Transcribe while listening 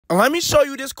Let me show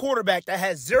you this quarterback that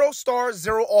has 0 stars,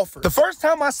 0 offers. The first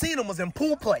time I seen him was in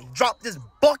pool play. Dropped this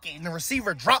bucket and the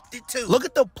receiver dropped it too. Look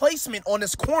at the placement on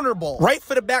this corner ball. Right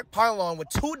for the back pylon with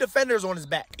 2 defenders on his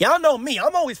back. Y'all know me,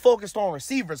 I'm always focused on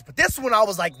receivers, but this one I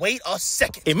was like, wait a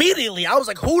second. Immediately, I was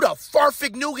like, who the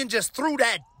farfig Nugan just threw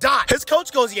that dot? His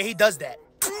coach goes, yeah, he does that.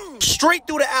 Straight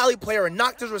through the alley player and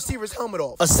knocked his receiver's helmet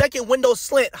off. A second window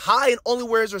slant, high and only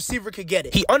where his receiver could get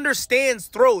it. He understands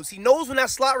throws. He knows when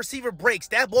that slot receiver breaks,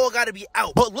 that ball got to be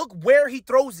out. But look where he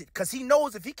throws it, because he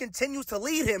knows if he continues to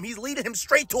lead him, he's leading him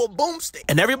straight to a boomstick.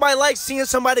 And everybody likes seeing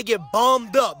somebody get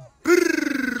bombed up.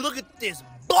 Brrr, look at this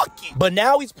bucket. But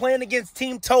now he's playing against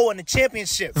Team Toe in the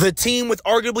championship. The team with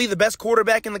arguably the best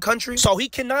quarterback in the country. So he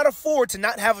cannot afford to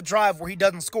not have a drive where he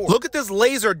doesn't score. Look at this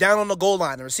laser down on the goal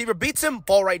line. The receiver beats him,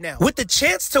 ball right now. With the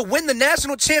chance to win the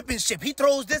national championship, he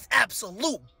throws this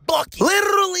absolute bucket.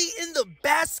 Literally in the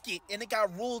basket, and it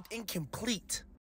got ruled incomplete.